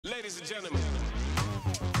ladies and gentlemen.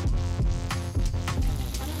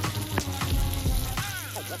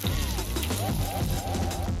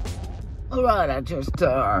 Alright, I just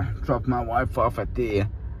dropped my wife off at the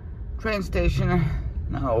train station.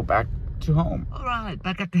 Now back to home. Alright,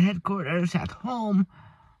 back at the headquarters at home.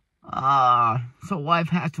 So wife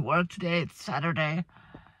has to work today. It's Saturday.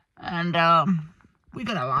 And we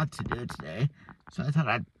got a lot to do today. So I thought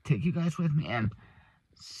I'd take you guys with me and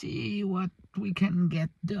see what we can get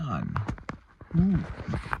done. Ooh,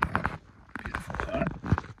 beautiful car.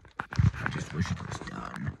 I just wish it was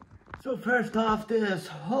done. So first off, this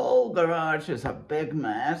whole garage is a big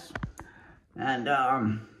mess. And,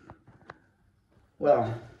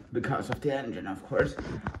 well, because of the engine, of course,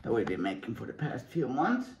 that we've been making for the past few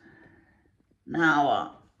months.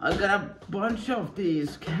 Now, I got a bunch of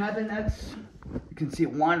these cabinets. You can see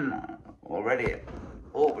one already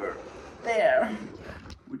over there.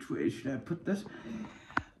 Which way should I put this?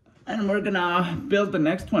 And we're gonna build the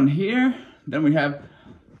next one here. Then we have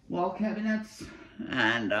wall cabinets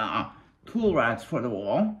and tool racks for the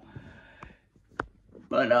wall.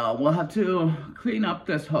 But we'll have to clean up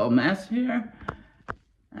this whole mess here.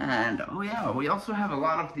 And oh yeah, we also have a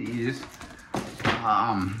lot of these,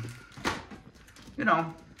 you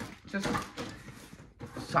know, just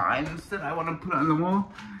signs that I want to put on the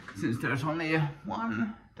wall. Since there's only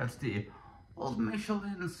one, that's the old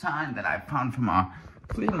Michelin sign that I found from a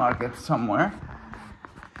flea market somewhere.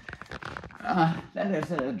 That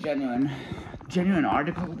is a genuine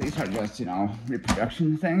article. These are just, you know,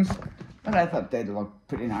 reproduction things. But I thought they'd look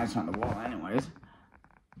pretty nice on the wall anyways.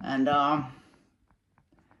 And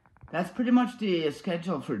that's pretty much the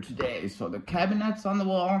schedule for today. So the cabinets on the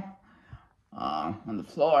wall, on the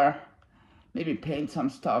floor, maybe paint some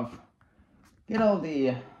stuff, get all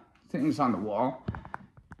the things on the wall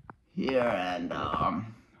here, and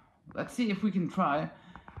let's see if we can try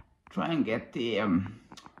and get the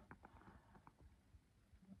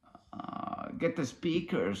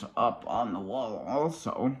speakers up on the wall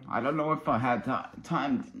also. I don't know if I had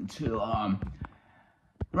time to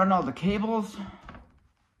run all the cables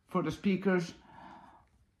for the speakers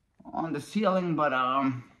on the ceiling, but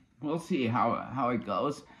we'll see how it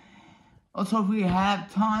goes. Also, if we have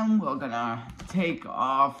time, we're gonna take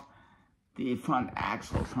off the front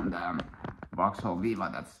axle from the Vauxhall Viva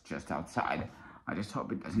that's just outside. I just hope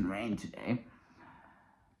it doesn't rain today.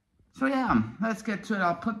 So yeah, let's get to it.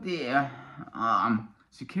 I'll put the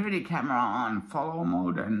security camera on follow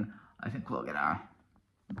mode, and I think we'll get a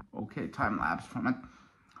okay time lapse from it.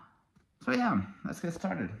 So yeah, let's get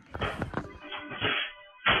started.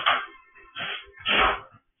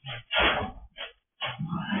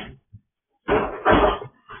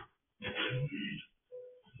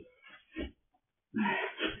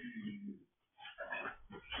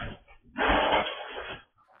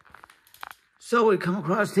 So we come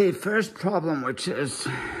across the first problem, which is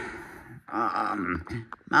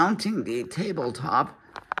mounting the tabletop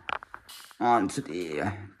onto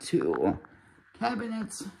the two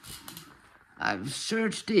cabinets. I've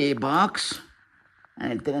searched the box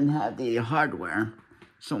and it didn't have the hardware.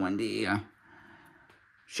 So when the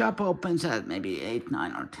shop opens at maybe 8,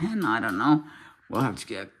 9, or 10, I don't know, we'll have to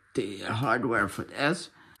get the hardware for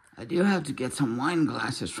this. I do have to get some wine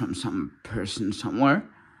glasses from some person somewhere,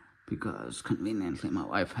 because conveniently my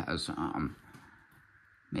wife has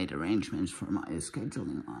made arrangements for my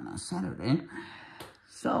scheduling on a Saturday.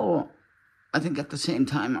 So I think at the same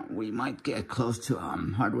time we might get close to a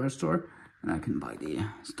hardware store and I can buy the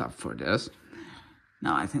stuff for this.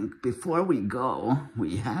 Now I think before we go,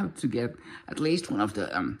 we have to get at least one of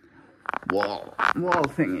the wall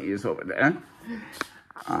thingies over there.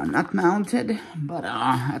 Not mounted, but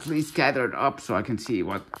at least gathered up so I can see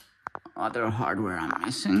what other hardware I'm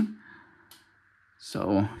missing.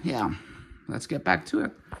 So yeah, let's get back to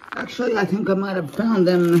it. Actually, I think I might have found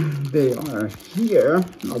them. They are here.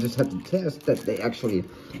 I'll just have to test that they actually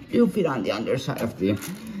do fit on the underside of the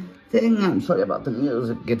thing. I'm sorry about the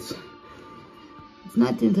music. It's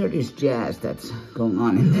 1930s jazz that's going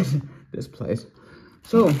on in this place.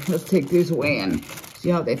 So let's take these away and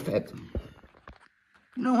see how they fit.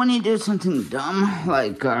 You know, when you do something dumb,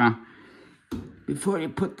 like before you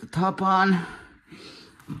put the top on,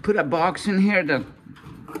 you put a box in here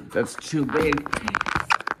that's too big.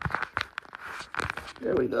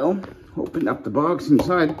 There we go. Opened up the box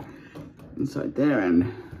inside there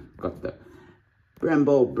and got the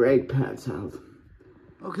Brembo brake pads out.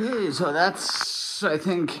 Okay, so that's, I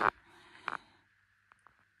think,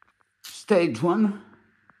 stage 1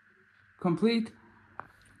 complete.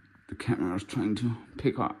 The camera is trying to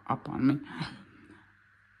pick up on me.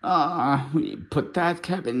 We put that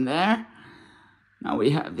cabin there. Now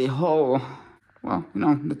we have the whole, well, you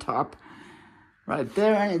know, the top right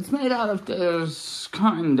there, and it's made out of this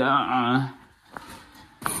kind of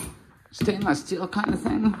stainless steel kind of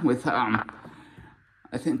thing with, I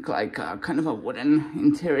think like kind of a wooden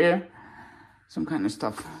interior, some kind of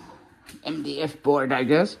stuff, MDF board, I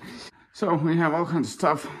guess. So we have all kinds of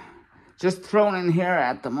stuff just thrown in here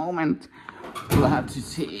at the moment. We'll have to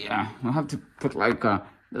see, we'll have to put like a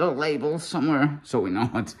little label somewhere so we know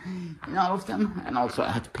what's in all of them. And also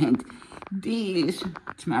I have to paint these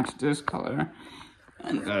to match this color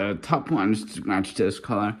and the top ones to match this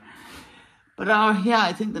color. But yeah,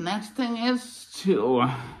 I think the next thing is to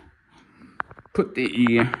put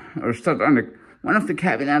or start on one of the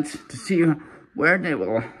cabinets to see where they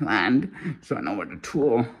will land, so I know where the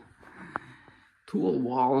tool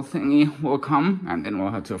wall thingy will come, and then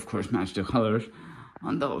we'll have to, of course, match the colors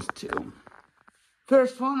on those two.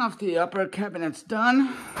 First one of the upper cabinets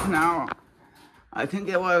done. Now, I think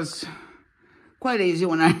it was quite easy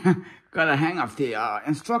when I got a hang of the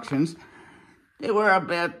instructions. They were a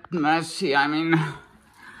bit messy. I mean,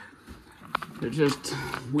 they're just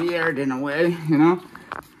weird in a way, you know?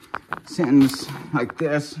 Since, like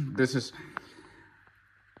this is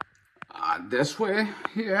this way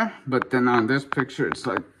here, but then on this picture it's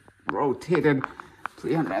like rotated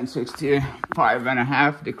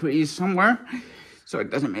 365.5 degrees somewhere, so it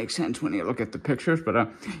doesn't make sense when you look at the pictures. But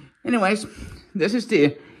anyways, this is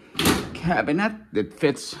the cabinet that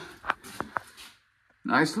fits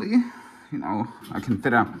nicely. You know, I can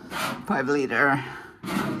fit a 5-liter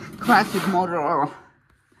classic motor oil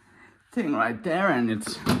thing right there, and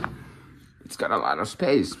it's got a lot of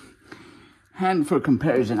space. And for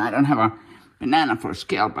comparison, I don't have a banana for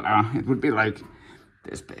scale, but it would be like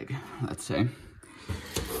this big, let's say.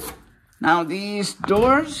 Now these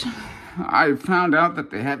doors, I found out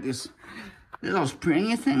that they have this little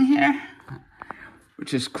springy thing here,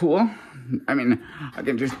 which is cool. I mean, I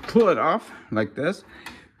can just pull it off like this.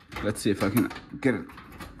 Let's see if I can get it.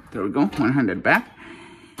 There we go, 100 back.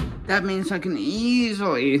 That means I can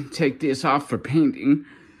easily take this off for painting.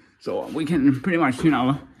 So we can pretty much, you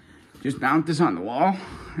know, just mount this on the wall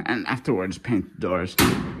and afterwards paint the doors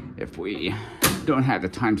if we don't have the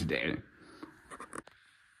time today.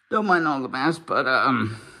 Don't mind all the mess, but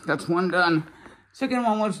that's one done. Second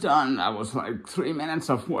one was done. That was like 3 minutes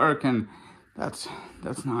of work, and that's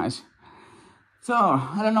nice. So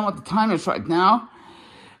I don't know what the time is right now,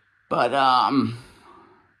 but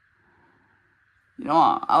you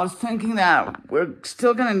know, I was thinking that we're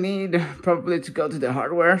still gonna need probably to go to the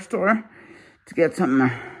hardware store to get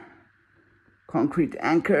some concrete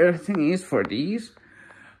anchor thingies for these.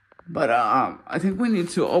 But I think we need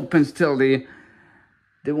to open still the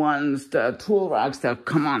tool racks that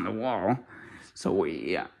come on the wall, so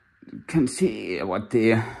we can see what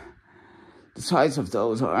the size of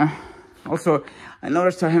those are. Also, I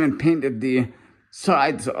noticed I haven't painted the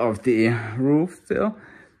sides of the roof still,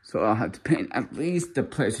 so I'll have to paint at least the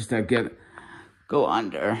places that go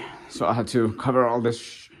under. So I'll have to cover all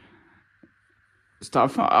this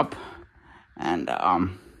stuff up and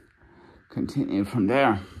continue from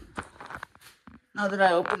there. Now that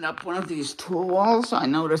I opened up one of these tool walls, I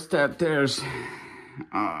noticed that there's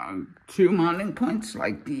 2 mounting points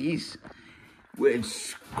like these,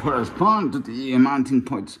 which correspond to the mounting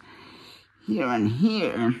points here and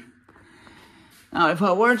here. Now, if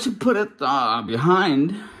I were to put it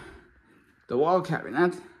behind the wall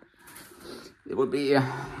cabinet, it would be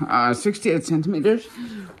 68 centimeters,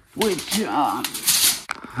 which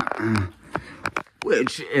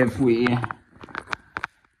if we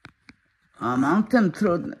mount them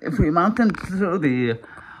through the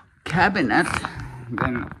cabinet,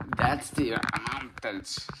 then that's the amount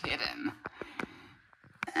that's hidden,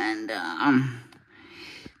 and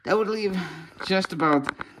that would leave just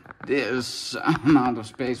about this amount of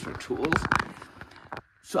space for tools.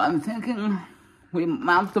 So I'm thinking we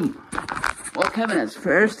mount the wall cabinets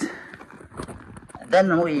first, and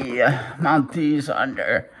then we mount these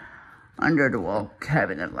under the wall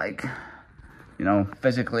cabinet, like, you know,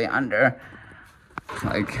 physically under,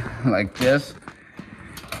 like this,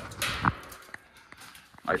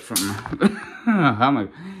 like from how am I?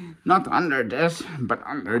 Not under this, but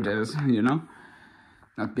under this, you know,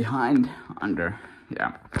 not behind, under.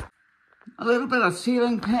 Yeah. A little bit of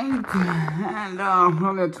ceiling paint, and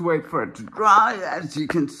we'll need to wait for it to dry. As you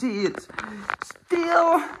can see, it's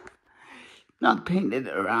still not painted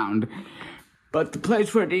around, but the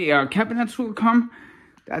place where the cabinets will come,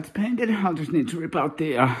 that's painted. I'll just need to rip out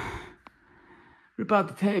the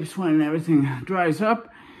tapes when everything dries up.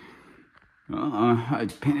 I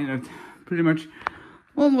painted it pretty much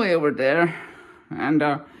all the way over there, and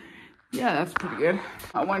Yeah, that's pretty good.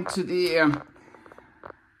 I went to the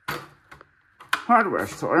hardware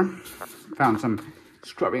store, found some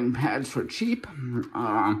scrubbing pads for cheap.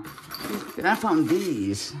 Then I found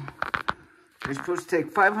these. They're supposed to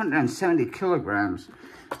take 570 kilograms.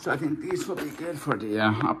 So I think these will be good for the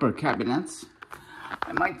upper cabinets.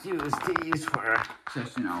 I might use these for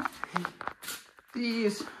just, you know,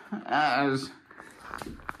 these as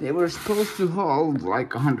they were supposed to hold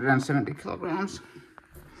like 170 kilograms.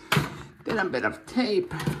 Then a bit of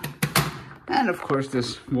tape. And of course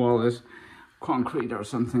this wall is concrete or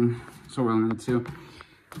something. So we'll need to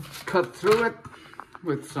cut through it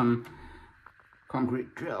with some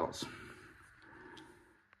concrete drills.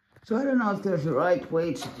 So I don't know if there's a right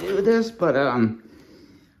way to do this, but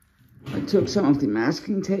I took some of the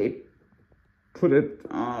masking tape, put it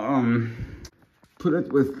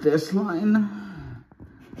with this line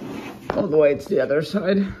all the way to the other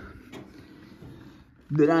side.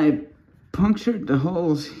 Then I punctured the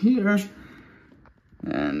holes here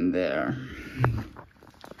and there.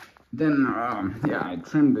 Then yeah, I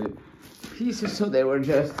trimmed the pieces so they were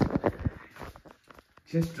just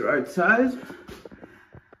the right size.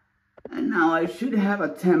 And now I should have a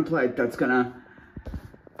template that's gonna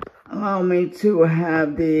allow me to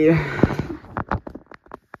have the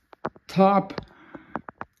top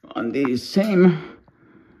on the same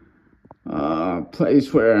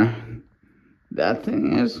place where that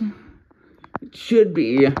thing is. It should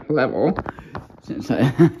be level, since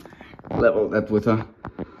I leveled that with a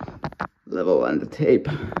level and the tape.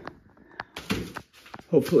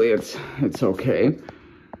 Hopefully it's okay.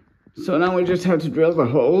 So now we just have to drill the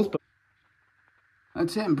holes. I'd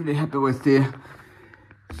say I'm pretty happy with the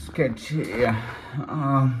sketchy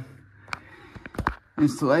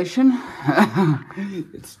installation.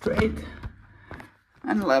 It's straight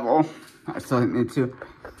and level. I still need to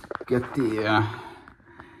get the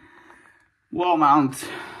wall mount,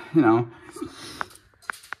 you know,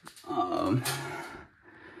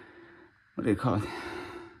 what do you call it?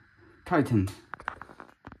 Tightened.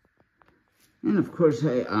 And of course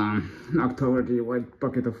I knocked over the white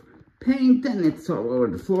bucket of paint and it's all over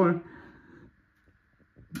the floor.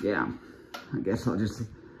 Yeah, I guess I'll just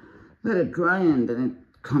let it dry and then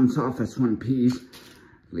it comes off as one piece,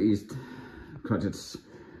 at least, because it's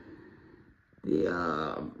the,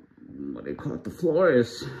 what do you call it, the floor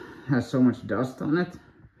has so much dust on it,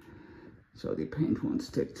 so the paint won't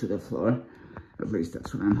stick to the floor. At least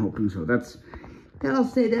that's what I'm hoping. So that'll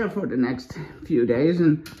stay there for the next few days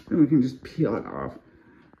and then we can just peel it off.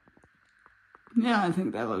 Yeah, I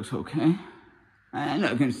think that looks okay. And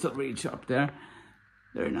I can still reach up there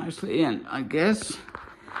very nicely. And I guess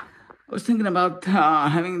I was thinking about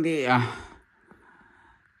having the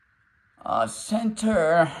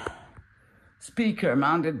center speaker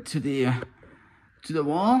mounted to the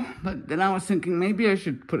wall. But then I was thinking maybe I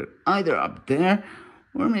should put it either up there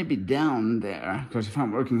or maybe down there. Because if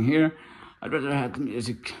I'm working here, I'd rather have the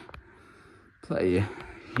music play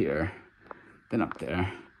here than up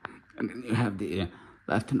there. And then you have the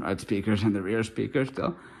left and right speakers and the rear speakers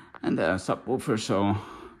still, and the subwoofer. So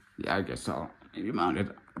yeah, I guess I'll maybe mount it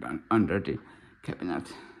under the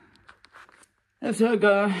cabinet. And so I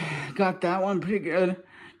got that one pretty good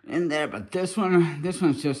in there, but this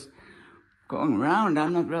one's just going around.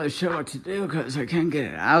 I'm not really sure what to do because I can't get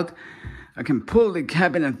it out. I can pull the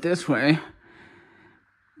cabinet this way,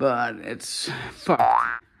 but it's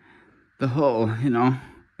fucked, the hole, you know,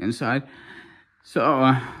 inside.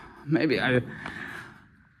 So maybe you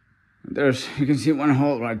can see one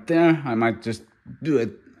hole right there. I might just do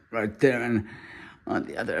it right there and on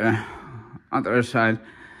the other side.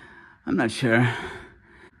 I'm not sure.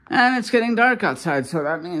 And it's getting dark outside, so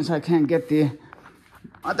that means I can't get the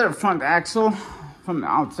other front axle from the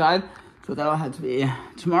outside. So that'll have to be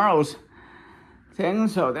tomorrow's thing.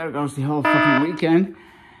 So there goes the whole fucking weekend.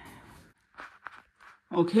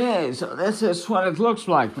 Okay, so this is what it looks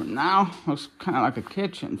like from now. Looks kind of like a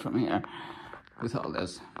kitchen from here with all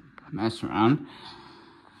this mess around.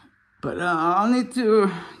 But I'll need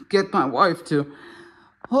to get my wife to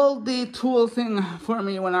hold the tool thing for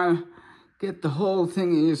me when I get the whole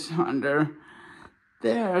thingies under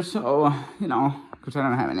there. So, you know, because I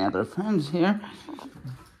don't have any other friends here.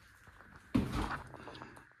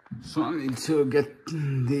 So I need to get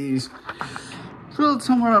these drilled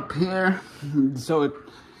somewhere up here, so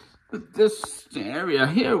this area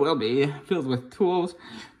here will be filled with tools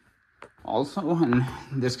also, and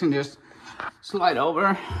this can just slide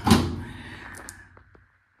over.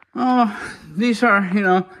 Oh, these are, you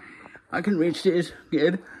know, I can reach these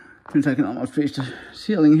good, since I can almost reach the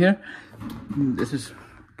ceiling here. This is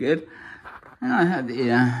good. And I have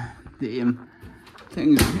the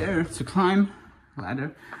things here to climb,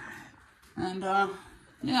 ladder, and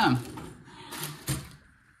yeah,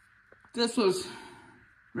 this was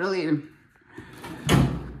really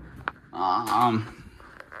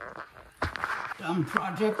dumb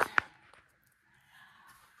project.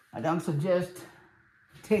 I don't suggest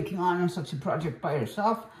taking on such a project by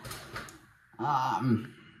yourself.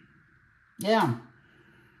 Yeah,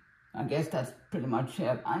 I guess that's pretty much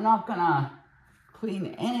it. I'm not gonna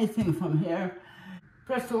clean anything from here.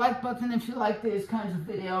 Press the like button if you like these kinds of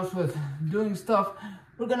videos with doing stuff.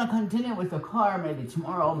 We're gonna continue with the car maybe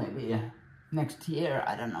tomorrow, maybe next year,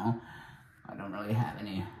 I don't know. I don't really have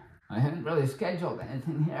any, I haven't really scheduled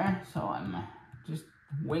anything here, so I'm just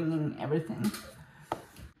winging everything.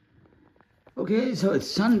 Okay, so it's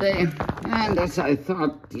Sunday, and as I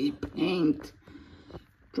thought, the paint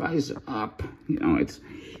dries up. You know, it's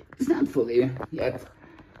not fully yet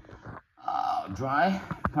dry,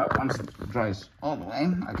 but once it dries all the way,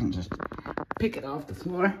 I can just pick it off the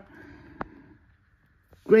floor.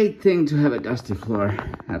 Great thing to have a dusty floor,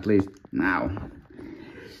 at least now.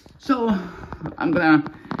 So I'm gonna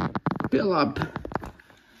fill up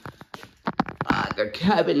the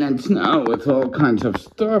cabinets now with all kinds of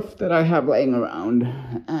stuff that I have laying around,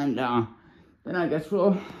 and then I guess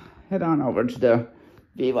we'll head on over to the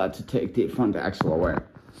Viva to take the front axle away.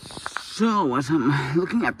 So as I'm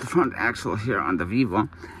looking at the front axle here on the Viva,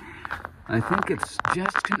 I think it's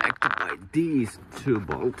just connected by these two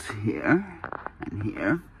bolts here and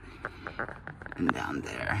here and down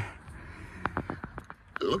there.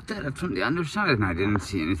 I looked at it from the underside and I didn't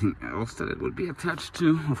see anything else that it would be attached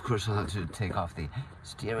to. Of course, I'll have to take off the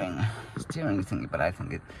steering thingy, but I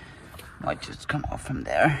think it might just come off from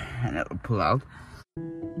there and it will pull out.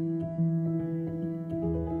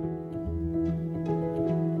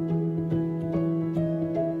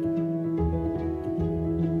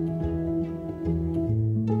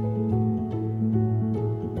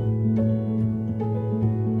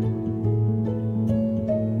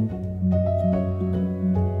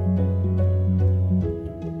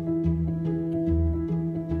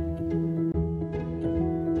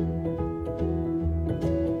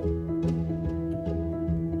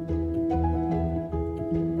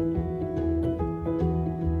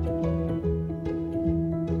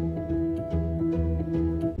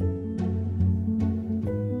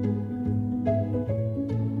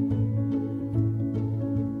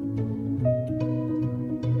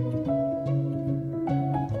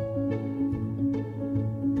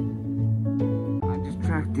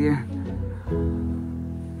 The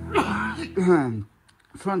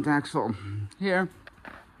front axle here,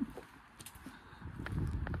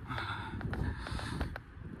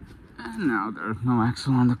 and now there's no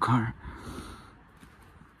axle on the car.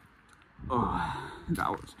 Oh, that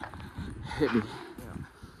was heavy.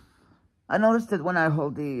 I noticed that when I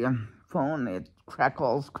hold the phone, it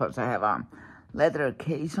crackles because I have a leather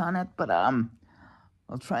case on it, but I'll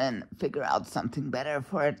try and figure out something better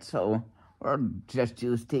for it, so, or just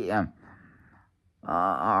use the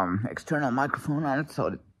external microphone on it so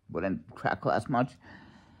it wouldn't crackle as much.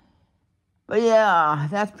 But yeah,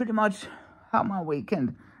 that's pretty much how my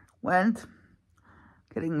weekend went.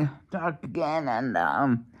 Getting dark again, and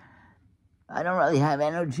I don't really have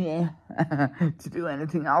energy to do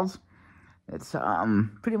anything else. It's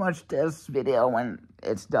pretty much this video. When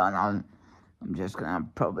it's done, I'm just gonna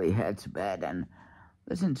probably head to bed and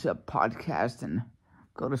listen to a podcast and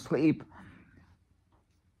go to sleep.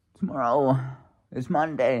 Tomorrow is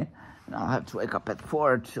Monday, and I'll have to wake up at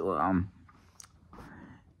 4 to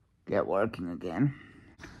get working again.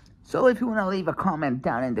 So if you want to leave a comment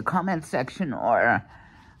down in the comment section, or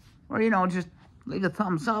you know, just leave a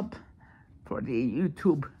thumbs up for the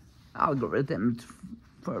YouTube algorithm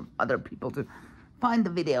for other people to find the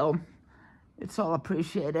video, it's all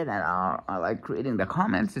appreciated, and I like reading the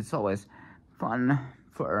comments. It's always fun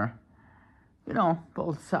for, you know,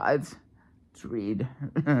 both sides to read.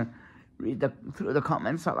 Through the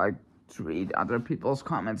comments. I like to read other people's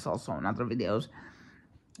comments also in other videos.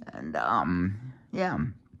 And yeah,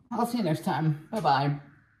 I'll see you next time. Bye bye.